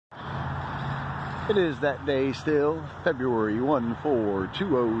It is that day still, February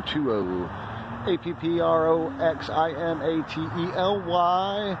 142020.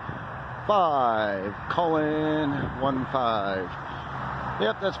 APPROXIMATELY 5 colon 15.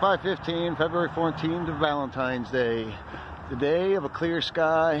 Yep, that's 5:15, February 14th, Valentine's Day. The day of a clear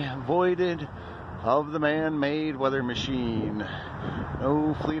sky, voided of the man-made weather machine.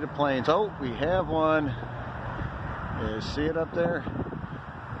 No fleet of planes. Oh, we have one. You see it up there?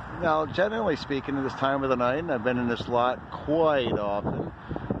 Now, generally speaking, at this time of the night, and I've been in this lot quite often,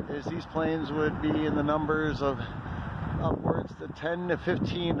 is these planes would be in the numbers of upwards to 10 to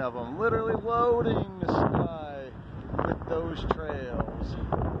 15 of them, literally loading the sky with those trails.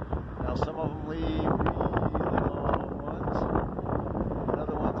 Now, some of them leave really long ones, and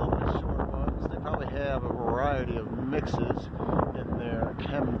other ones a little bit short ones. They probably have a variety of mixes in their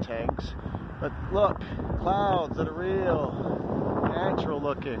chem tanks. But look, clouds that are real, natural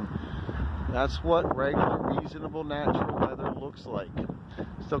looking. That's what regular, reasonable, natural weather looks like.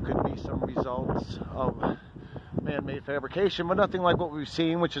 Still could be some results of man-made fabrication, but nothing like what we've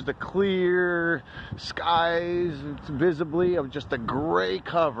seen, which is the clear skies, visibly of just a gray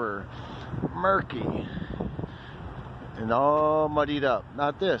cover, murky, and all muddied up.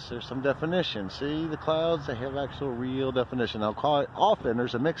 Not this. There's some definition. See the clouds? They have actual real definition. I'll call it often.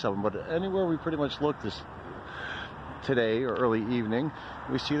 There's a mix of them, but anywhere we pretty much look this today or early evening,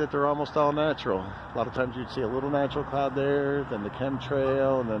 we see that they're almost all natural. A lot of times you'd see a little natural cloud there, then the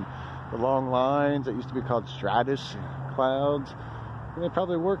chemtrail, and then the long lines that used to be called stratus clouds. And they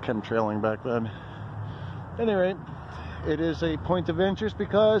probably were chemtrailing back then. At any rate, it is a point of interest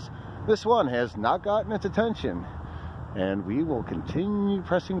because this one has not gotten its attention. And we will continue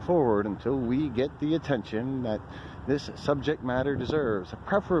pressing forward until we get the attention that this subject matter deserves.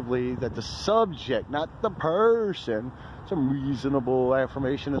 Preferably that the subject, not the person, some reasonable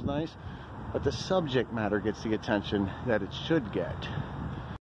affirmation is nice, but the subject matter gets the attention that it should get.